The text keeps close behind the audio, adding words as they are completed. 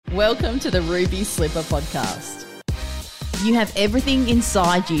Welcome to the Ruby Slipper Podcast. You have everything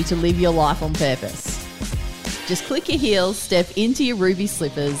inside you to live your life on purpose. Just click your heels, step into your Ruby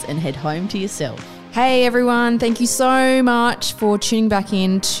slippers and head home to yourself. Hey everyone, thank you so much for tuning back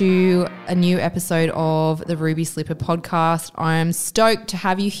in to a new episode of the Ruby Slipper Podcast. I'm stoked to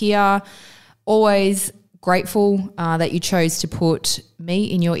have you here. Always grateful that you chose to put me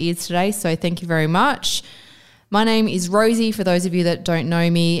in your ears today, so thank you very much. My name is Rosie, for those of you that don't know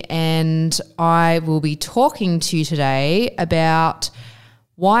me, and I will be talking to you today about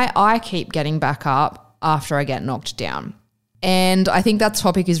why I keep getting back up after I get knocked down. And I think that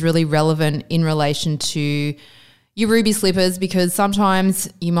topic is really relevant in relation to your Ruby slippers, because sometimes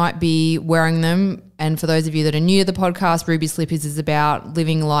you might be wearing them. And for those of you that are new to the podcast, Ruby slippers is about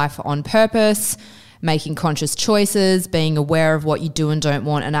living life on purpose, making conscious choices, being aware of what you do and don't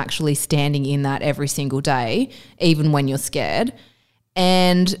want, and actually standing in that every single day, even when you're scared.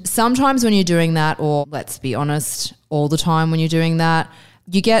 And sometimes when you're doing that, or let's be honest, all the time when you're doing that,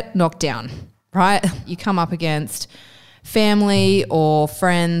 you get knocked down, right? You come up against family or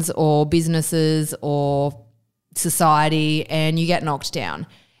friends or businesses or society and you get knocked down.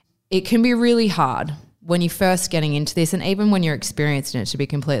 It can be really hard when you're first getting into this, and even when you're experiencing it, to be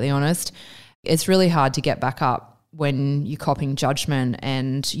completely honest. It's really hard to get back up when you're copping judgment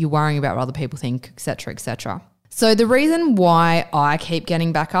and you're worrying about what other people think, et cetera, et cetera. So the reason why I keep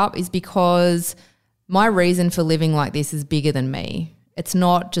getting back up is because my reason for living like this is bigger than me. It's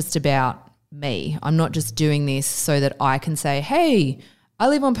not just about me. I'm not just doing this so that I can say, hey, I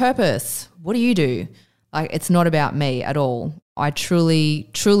live on purpose. What do you do? Like, it's not about me at all. I truly,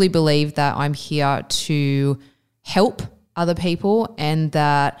 truly believe that I'm here to help other people, and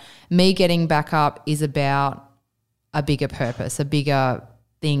that me getting back up is about a bigger purpose, a bigger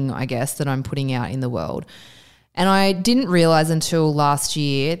thing, I guess, that I'm putting out in the world. And I didn't realize until last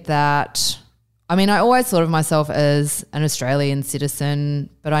year that, I always thought of myself as an Australian citizen,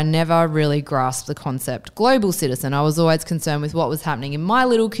 but I never really grasped the concept global citizen. I was always concerned with what was happening in my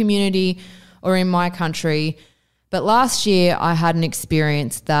little community or in my country. But last year I had an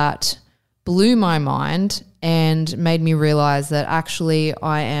experience that blew my mind and made me realize that actually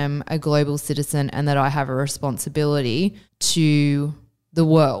I am a global citizen and that I have a responsibility to the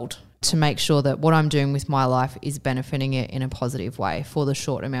world to make sure that what I'm doing with my life is benefiting it in a positive way for the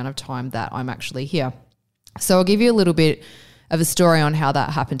short amount of time that I'm actually here. So I'll give you a little bit of a story on how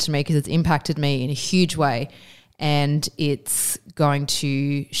that happened to me, because it's impacted me in a huge way and it's going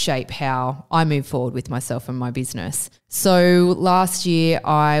to shape how I move forward with myself and my business. So last year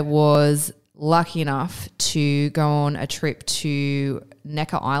I was lucky enough to go on a trip to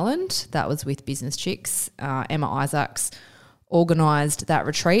Necker Island. That was with Business Chicks. Emma Isaacs organised that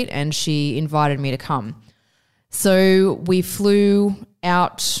retreat and she invited me to come. So we flew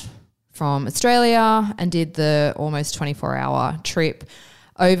out from Australia and did the almost 24-hour trip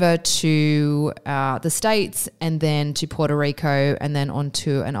over to the States, and then to Puerto Rico, and then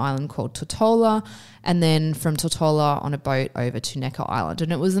onto an island called Tortola, and then from Tortola on a boat over to Necker Island.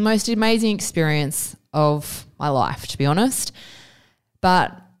 And it was the most amazing experience of my life, to be honest.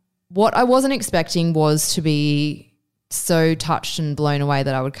 But what I wasn't expecting was to be so touched and blown away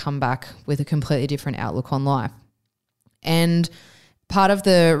that I would come back with a completely different outlook on life. And part of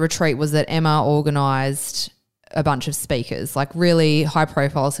the retreat was that Emma organised a bunch of speakers, like really high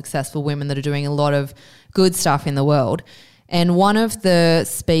profile, successful women that are doing a lot of good stuff in the world. And one of the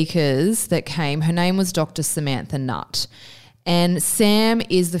speakers that came, her name was Dr. Samantha Nutt. And Sam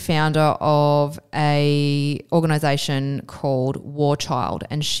is the founder of a organisation called War Child,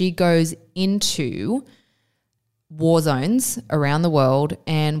 and she goes into war zones around the world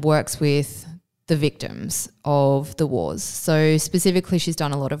and works with the victims of the wars. So specifically, she's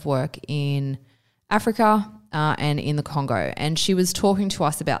done a lot of work in Africa and in the Congo, and she was talking to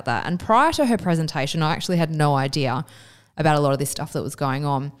us about that. And prior to her presentation, I actually had no idea about a lot of this stuff that was going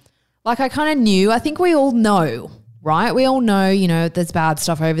on. Like, I kind of knew, I think we all know, right? We all know, there's bad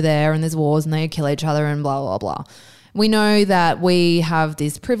stuff over there and there's wars and they kill each other and blah, blah, blah. We know that we have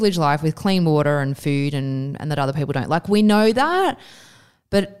this privileged life with clean water and food and that other people don't. Like, we know that,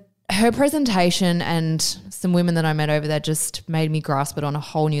 but her presentation and some women that I met over there just made me grasp it on a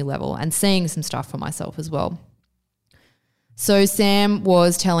whole new level, and seeing some stuff for myself as well. So Sam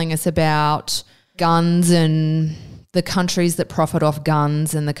was telling us about guns and the countries that profit off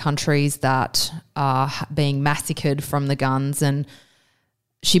guns and the countries that are being massacred from the guns. And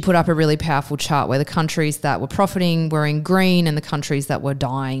she put up a really powerful chart where the countries that were profiting were in green and the countries that were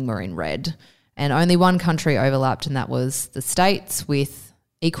dying were in red. And only one country overlapped, and that was the States, with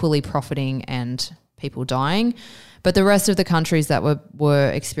equally profiting and people dying. But the rest of the countries that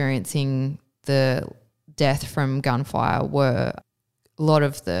were experiencing the death from gunfire were a lot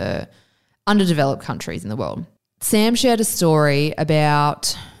of the underdeveloped countries in the world. Sam shared a story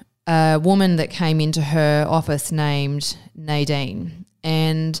about a woman that came into her office named Nadine,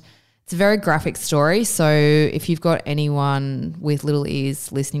 and it's a very graphic story. So if you've got anyone with little ears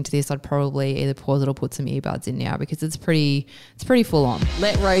listening to this, I'd probably either pause it or put some earbuds in now because it's pretty full on.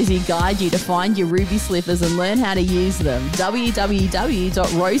 Let Rosie guide you to find your ruby slippers and learn how to use them.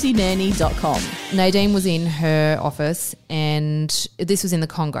 www.rosienanny.com. Nadine was in her office, and this was in the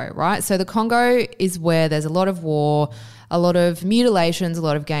Congo, right? So the Congo is where there's a lot of war, a lot of mutilations, a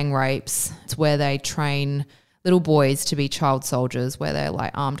lot of gang rapes. It's where they train little boys to be child soldiers, where they're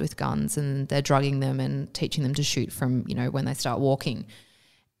like armed with guns and they're drugging them and teaching them to shoot from, when they start walking.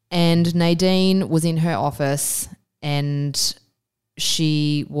 And Nadine was in her office and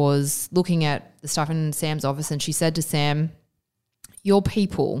she was looking at the stuff in Sam's office, and she said to Sam, your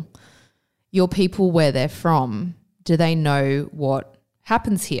people where they're from, do they know what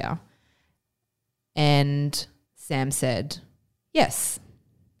happens here? And Sam said, yes,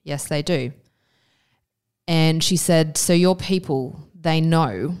 they do. And she said, so your people, they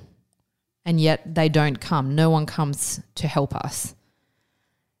know, and yet they don't come. No one comes to help us.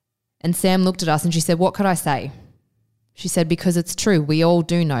 And Sam looked at us and she said, what could I say? She said, because it's true. We all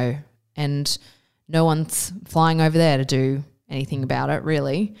do know, and no one's flying over there to do anything about it,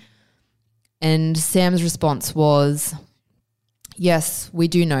 really. And Sam's response was, yes, we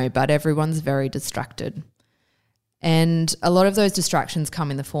do know, but everyone's very distracted. And a lot of those distractions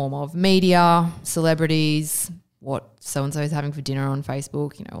come in the form of media, celebrities, what so-and-so is having for dinner on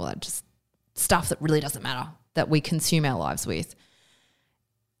Facebook, all that just stuff that really doesn't matter, that we consume our lives with.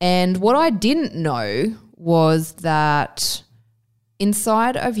 And what I didn't know was that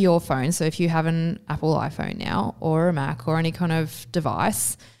inside of your phone, so if you have an Apple iPhone now or a Mac or any kind of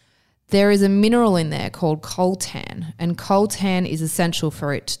device, there is a mineral in there called coltan, and coltan is essential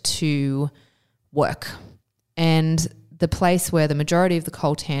for it to work. And the place where the majority of the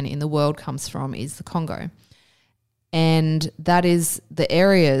coltan in the world comes from is the Congo. And that is the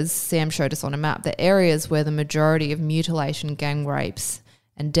areas, Sam showed us on a map, the areas where the majority of mutilation, gang rapes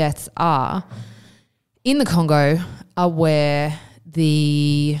and deaths are in the Congo are where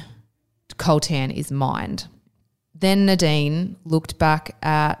the coltan is mined. Then Nadine looked back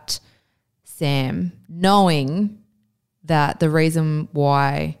at Sam, knowing that the reason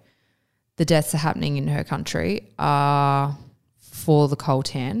why the deaths are happening in her country are for the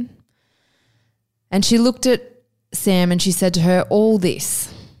coltan. And she looked at Sam and she said to her, all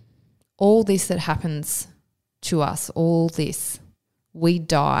this that happens to us, all this, we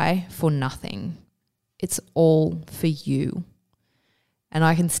die for nothing. It's all for you. And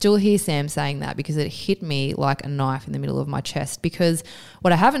I can still hear Sam saying that because it hit me like a knife in the middle of my chest, because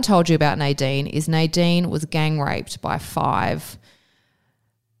what I haven't told you about Nadine is Nadine was gang raped by 5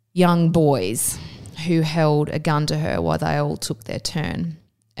 young boys who held a gun to her while they all took their turn.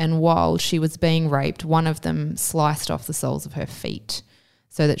 And while she was being raped, one of them sliced off the soles of her feet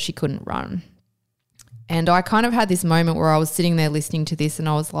so that she couldn't run. And I kind of had this moment where I was sitting there listening to this and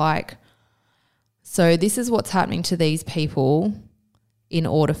I was like, so this is what's happening to these people in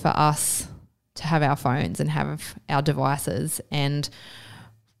order for us to have our phones and have our devices, and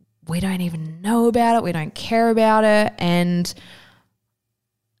we don't even know about it. We don't care about it. And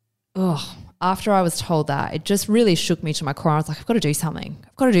after I was told that, it just really shook me to my core. I was like, I've got to do something.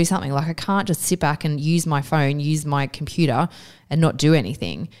 Like, I can't just sit back and use my phone, use my computer and not do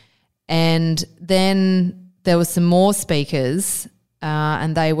anything. And then there were some more speakers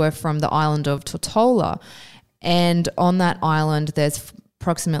and they were from the island of Tortola. And on that island, there's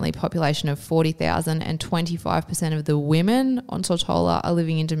approximately a population of 40,000, and 25% of the women on Tortola are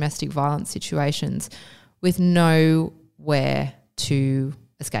living in domestic violence situations with nowhere to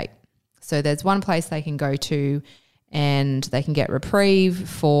escape. So there's one place they can go to and they can get reprieve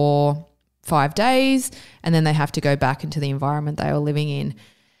for 5 days, and then they have to go back into the environment they were living in.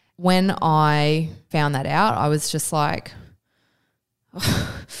 When I found that out, I was just like,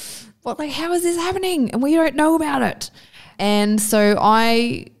 what, like, how is this happening? And we don't know about it. And so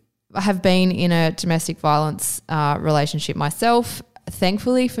I have been in a domestic violence relationship myself.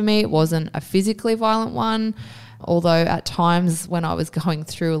 Thankfully for me, it wasn't a physically violent one, although at times when I was going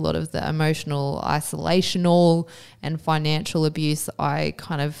through a lot of the emotional, isolational and financial abuse, I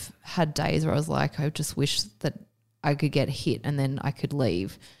kind of had days where I was like, I just wish that I could get hit and then I could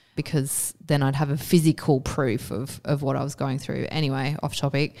leave, because then I'd have a physical proof of what I was going through. Anyway, off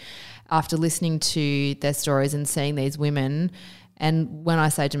topic. After listening to their stories and seeing these women And when I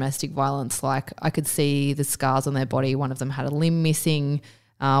say domestic violence, like I could see the scars on their body. One of them had a limb missing.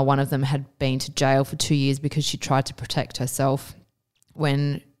 One of them had been to jail for 2 years because she tried to protect herself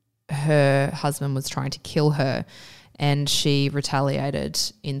when her husband was trying to kill her, and she retaliated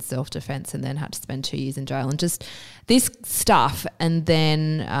in self-defense and then had to spend 2 years in jail and just this stuff. And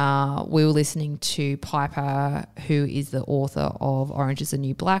then we were listening to Piper, who is the author of Orange is the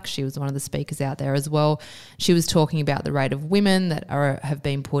New Black. She was one of the speakers out there as well. She was talking about the rate of women that have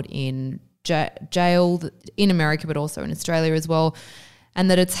been put in jail in America but also in Australia as well, and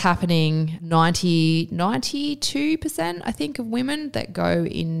that it's happening 92%, I think, of women that go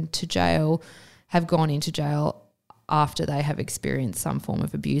into jail have gone into jail after they have experienced some form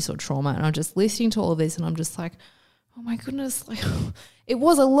of abuse or trauma. And I'm just listening to all of this and I'm just like, oh my goodness, like it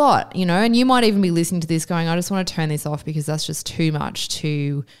was a lot, you know, and you might even be listening to this going, I just want to turn this off because that's just too much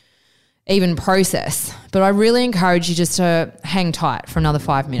to even process. But I really encourage you just to hang tight for another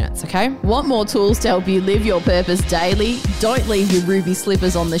 5 minutes, okay? Want more tools to help you live your purpose daily? Don't leave your ruby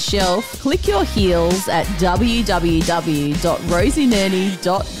slippers on the shelf. Click your heels at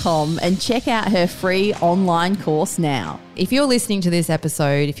www.rosienerney.com and check out her free online course now. If you're listening to this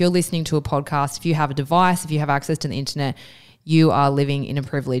episode, if you're listening to a podcast, if you have a device, if you have access to the internet, you are living in a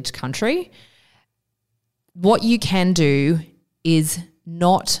privileged country. What you can do is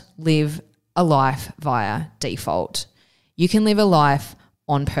not live a life via default. You can live a life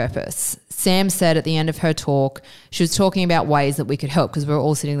on purpose. Sam said at the end of her talk, she was talking about ways that we could help because we were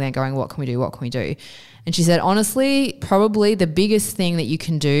all sitting there going, what can we do? What can we do? And she said, honestly, probably the biggest thing that you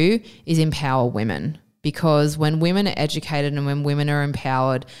can do is empower women, because when women are educated and when women are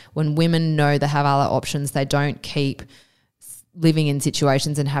empowered, when women know they have other options, they don't keep living in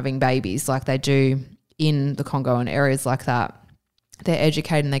situations and having babies like they do in the Congo and areas like that. They're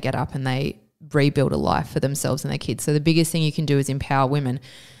educated and they get up and they rebuild a life for themselves and their kids. So the biggest thing you can do is empower women.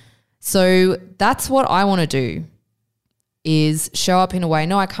 So that's what I want to do, is show up in a way.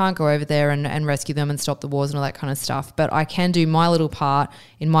 No, I can't go over there and rescue them and stop the wars and all that kind of stuff, but I can do my little part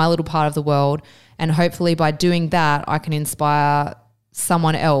in my little part of the world, and hopefully by doing that I can inspire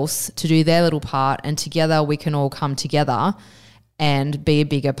someone else to do their little part, and together we can all come together and be a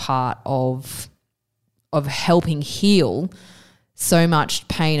bigger part of helping heal so much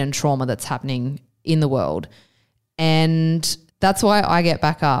pain and trauma that's happening in the world. And that's why I get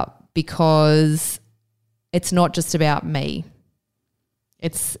back up, because it's not just about me.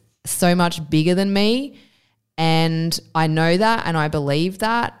 It's so much bigger than me, and I know that and I believe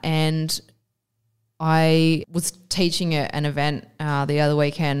that. And I was teaching at an event the other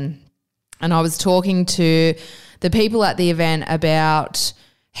weekend, and I was talking to the people at the event about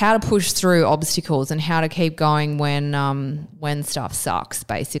how to push through obstacles and how to keep going when stuff sucks,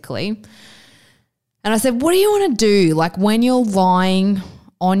 basically. And I said, what do you want to do? Like when you're lying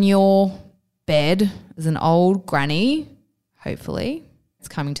on your bed as an old granny, hopefully it's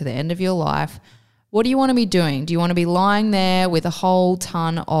coming to the end of your life, what do you want to be doing? Do you want to be lying there with a whole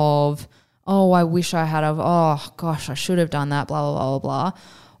ton of, oh, I wish I had, oh gosh, I should have done that, blah, blah, blah, blah.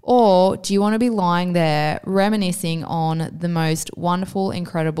 Or do you want to be lying there reminiscing on the most wonderful,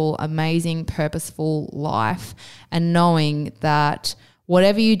 incredible, amazing, purposeful life, and knowing that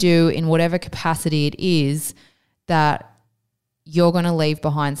whatever you do in whatever capacity it is, that you're going to leave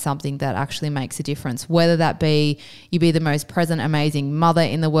behind something that actually makes a difference, whether that be you be the most present, amazing mother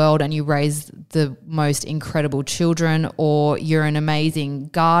in the world and you raise the most incredible children, or you're an amazing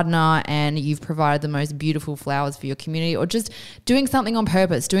gardener and you've provided the most beautiful flowers for your community, or just doing something on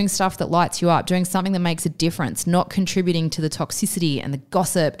purpose, doing stuff that lights you up, doing something that makes a difference, not contributing to the toxicity and the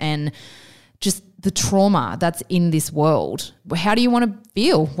gossip and just the trauma that's in this world. How do you want to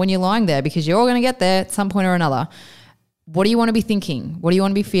feel when you're lying there? Because you're all going to get there at some point or another. What do you want to be thinking? What do you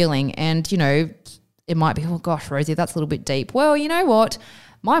want to be feeling? And, you know, it might be, oh gosh, Rosie, that's a little bit deep. Well, you know what?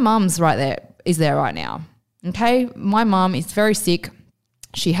 My mum's is there right now. Okay. My mum is very sick.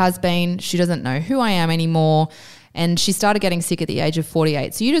 She has been. She doesn't know who I am anymore. And she started getting sick at the age of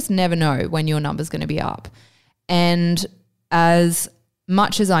 48. So you just never know when your number's going to be up. And as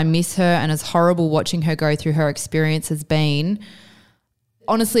much as I miss her and as horrible watching her go through her experience has been,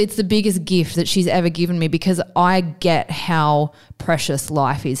 honestly, it's the biggest gift that she's ever given me, because I get how precious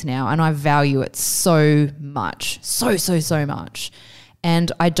life is now and I value it so much, so much.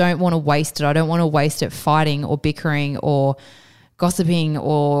 And I don't want to waste it. I don't want to waste it fighting or bickering or gossiping,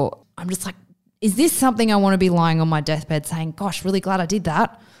 or I'm just like, is this something I want to be lying on my deathbed saying, gosh, really glad I did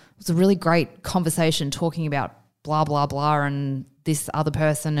that. It was a really great conversation talking about blah, blah, blah and this other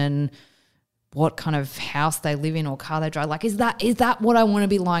person and what kind of house they live in or car they drive. Like, is that what I want to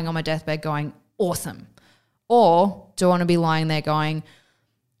be lying on my deathbed going, awesome, Or do I want to be lying there going,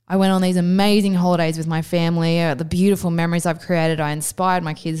 I went on these amazing holidays with my family, the beautiful memories I've created. I inspired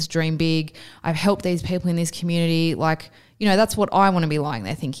my kids to dream big. I've helped these people in this community. Like, that's what I want to be lying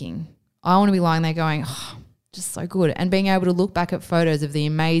there thinking. I want to be lying there going, oh, just so good. And being able to look back at photos of the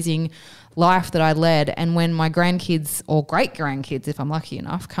amazing life that I led. And when my grandkids or great grandkids, if I'm lucky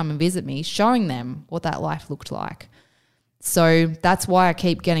enough, come and visit me, showing them what that life looked like. So that's why I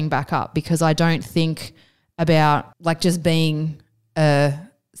keep getting back up, because I don't think about like just being a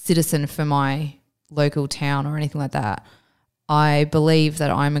citizen for my local town or anything like that. I believe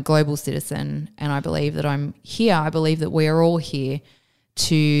that I'm a global citizen, and I believe that I'm here. I believe that we are all here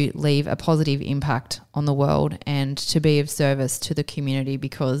to leave a positive impact on the world and to be of service to the community,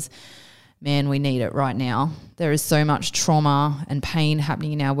 because, man, we need it right now. There is so much trauma and pain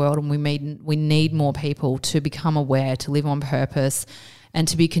happening in our world, and we need more people to become aware, to live on purpose, and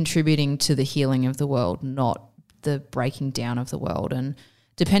to be contributing to the healing of the world, not the breaking down of the world. And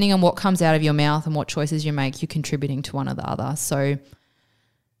depending on what comes out of your mouth and what choices you make, you're contributing to one or the other. So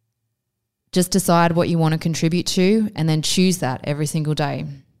just decide what you want to contribute to and then choose that every single day.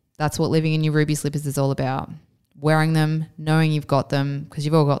 That's what living in your ruby slippers is all about. Wearing them, knowing you've got them, because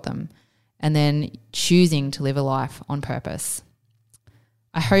you've all got them, and then choosing to live a life on purpose.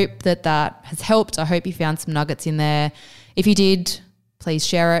 I hope that has helped. I hope you found some nuggets in there. If you did, please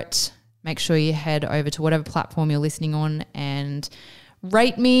share it. Make sure you head over to whatever platform you're listening on and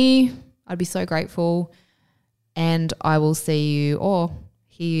rate me. I'd be so grateful. And I will see you or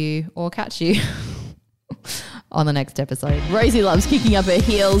hear you or catch you on the next episode. Rosie loves kicking up her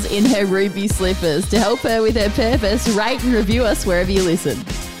heels in her ruby slippers. To help her with her purpose, rate and review us wherever you listen.